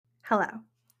Hello.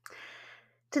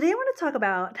 Today I want to talk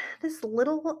about this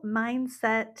little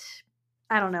mindset.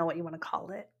 I don't know what you want to call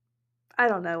it. I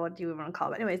don't know what you want to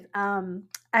call it. Anyways, I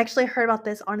actually heard about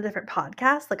this on a different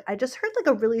podcast. Like I just heard like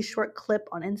a really short clip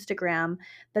on Instagram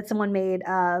that someone made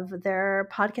of their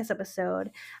podcast episode.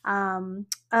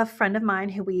 A friend of mine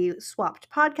who we swapped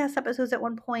podcast episodes at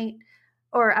one point,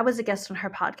 or I was a guest on her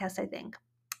podcast, I think.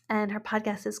 And her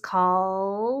podcast is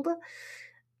called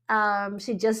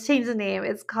she just changed the name.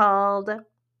 It's called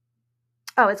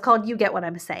You Get What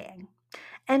I'm Saying.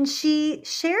 And she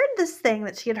shared this thing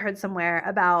that she had heard somewhere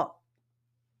about.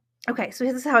 Okay, so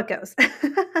this is how it goes.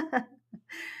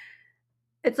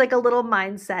 It's like a little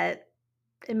mindset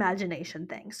imagination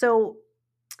thing. So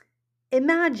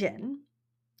imagine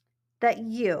that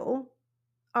you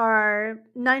are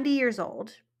 90 years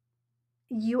old.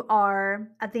 You are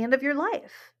at the end of your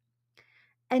life,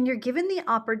 and you're given the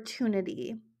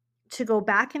opportunity to go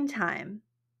back in time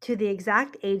to the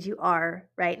exact age you are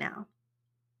right now.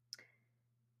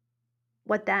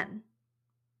 What then?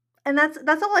 And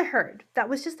that's all I heard. That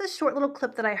was just a short little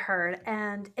clip that I heard,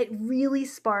 and it really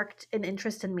sparked an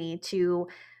interest in me to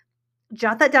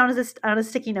jot that down on a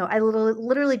sticky note. I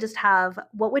literally just have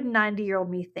what would 90-year-old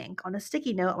me think on a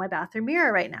sticky note on my bathroom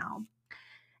mirror right now.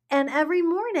 And every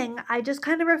morning I just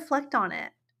kind of reflect on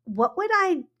it. What would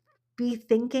I be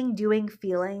thinking, doing,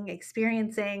 feeling,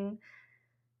 experiencing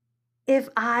if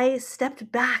I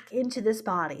stepped back into this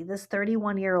body, this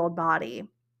 31-year-old body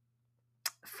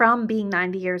from being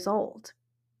 90 years old?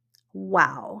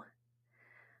 Wow.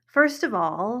 First of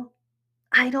all,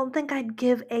 I don't think I'd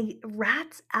give a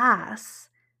rat's ass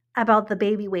about the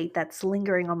baby weight that's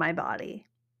lingering on my body.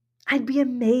 I'd be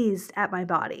amazed at my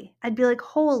body. I'd be like,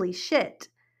 holy shit.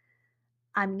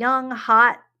 I'm young,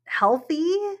 hot,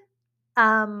 healthy,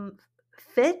 um,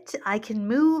 fit. I can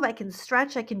move, I can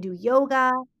stretch, I can do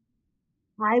yoga.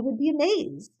 I would be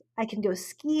amazed. I can go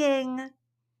skiing.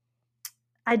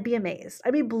 I'd be amazed.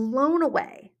 I'd be blown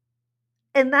away.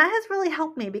 And that has really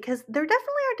helped me because there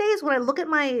definitely are days when I look at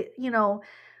my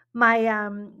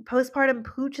postpartum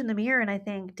pooch in the mirror and I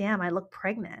think, "Damn, I look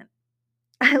pregnant.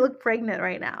 I look pregnant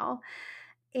right now."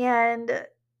 And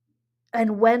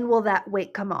when will that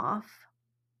weight come off?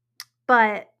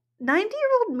 But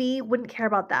 90-year-old me wouldn't care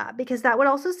about that because that would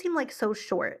also seem like so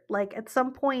short. Like at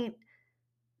some point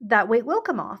that weight will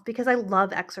come off because I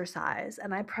love exercise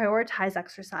and I prioritize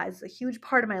exercise. It's a huge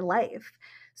part of my life.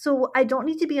 So I don't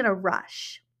need to be in a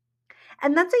rush.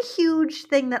 And that's a huge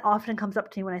thing that often comes up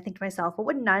to me when I think to myself, what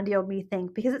would 90-year-old me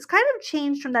think? Because it's kind of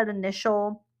changed from that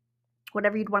initial,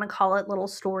 whatever you'd want to call it, little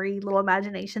story, little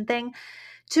imagination thing,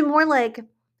 to more like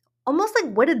almost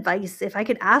like what advice, if I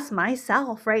could ask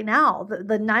myself right now,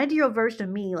 the 90-year-old version of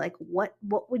me, like what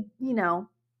would,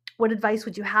 what advice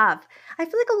would you have? I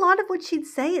feel like a lot of what she'd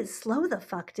say is slow the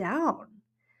fuck down.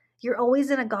 You're always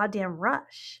in a goddamn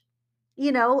rush.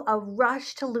 A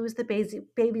rush to lose the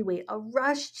baby weight, a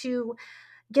rush to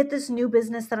get this new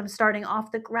business that I'm starting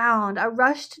off the ground, a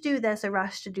rush to do this, a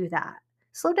rush to do that.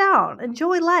 Slow down,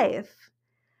 enjoy life.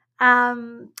 I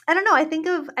don't know. I think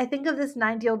of this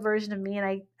 90-year-old version of me,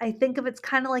 and I think of it's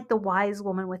kind of like the wise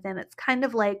woman within. It's kind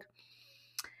of like,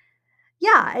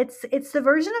 yeah, it's the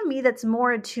version of me that's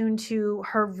more attuned to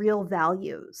her real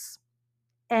values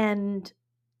and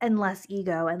less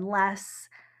ego and less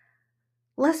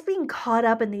being caught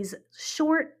up in these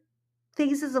short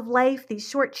phases of life, these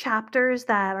short chapters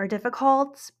that are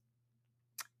difficult,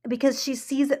 because she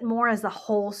sees it more as the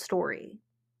whole story,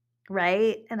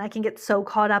 right? And I can get so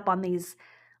caught up on these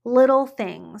little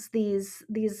things,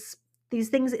 these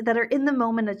things that are in the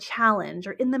moment a challenge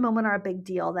or in the moment are a big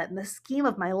deal that in the scheme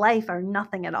of my life are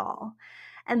nothing at all.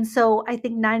 And so I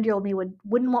think 90-year-old me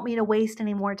wouldn't want me to waste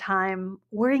any more time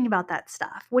worrying about that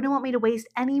stuff. Wouldn't want me to waste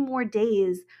any more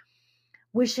days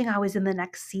wishing I was in the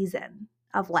next season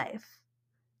of life,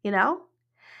 you know?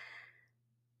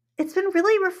 It's been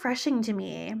really refreshing to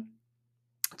me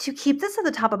to keep this at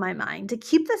the top of my mind, to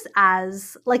keep this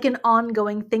as like an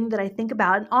ongoing thing that I think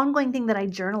about, an ongoing thing that I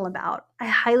journal about. I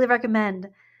highly recommend,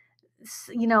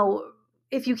 you know,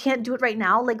 if you can't do it right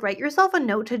now, like write yourself a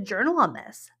note to journal on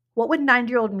this. What would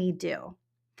 90-year-old me do?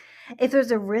 If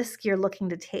there's a risk you're looking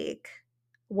to take,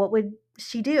 what would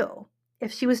she do?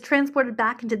 If she was transported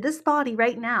back into this body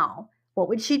right now, what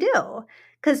would she do?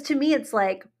 Because to me, it's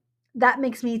like, that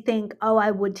makes me think, oh,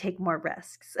 I would take more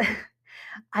risks.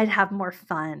 I'd have more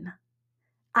fun.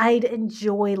 I'd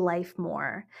enjoy life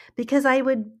more because I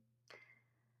would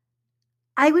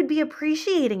be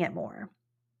appreciating it more.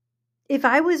 If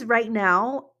I was right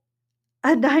now a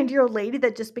 90-year-old lady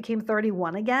that just became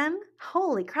 31 again,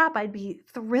 holy crap, I'd be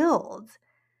thrilled.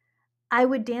 I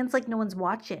would dance like no one's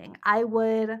watching. I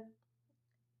would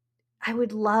I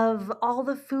would love all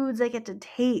the foods I get to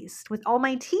taste with all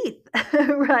my teeth,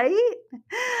 right?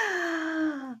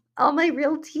 All my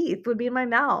real teeth would be in my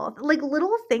mouth. Like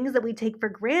little things that we take for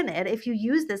granted. If you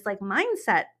use this like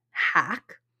mindset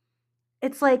hack,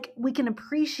 it's like we can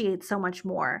appreciate so much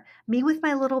more. Me with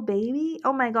my little baby,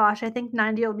 oh my gosh, I think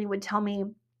 90-year-old me would tell me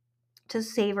to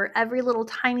savor every little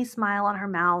tiny smile on her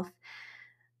mouth.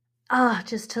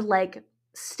 Just to like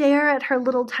stare at her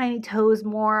little tiny toes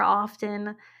more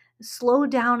often, slow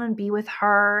down and be with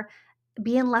her,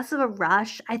 be in less of a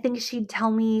rush. I think she'd tell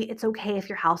me it's okay if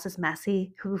your house is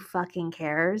messy. Who fucking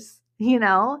cares? You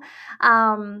know?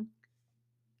 Um,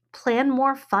 Plan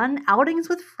more fun outings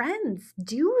with friends,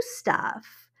 do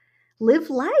stuff, live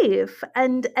life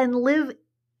and live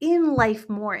in life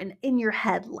more and in your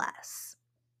head less.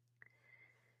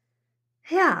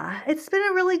 Yeah, it's been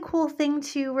a really cool thing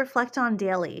to reflect on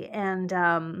daily,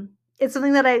 and, it's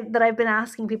something that I've been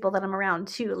asking people that I'm around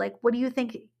too, like, "What do you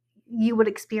think you would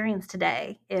experience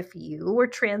today if you were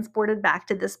transported back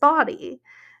to this body,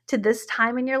 to this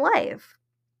time in your life?"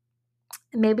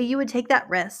 Maybe you would take that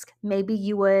risk. Maybe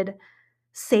you would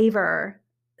savor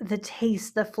the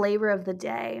taste, the flavor of the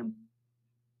day.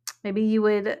 Maybe you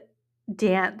would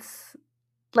dance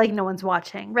like no one's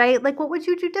watching, right? Like, what would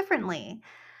you do differently?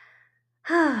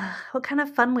 What kind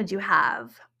of fun would you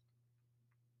have?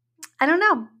 I don't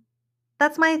know.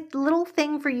 That's my little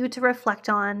thing for you to reflect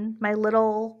on, my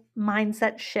little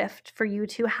mindset shift for you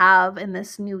to have in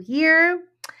this new year.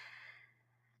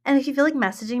 And if you feel like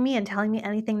messaging me and telling me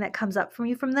anything that comes up from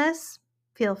you from this,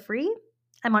 feel free.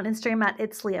 I'm on Instagram at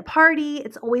It's Leah Party.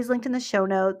 It's always linked in the show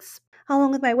notes,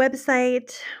 along with my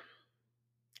website.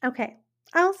 Okay,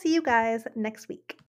 I'll see you guys next week.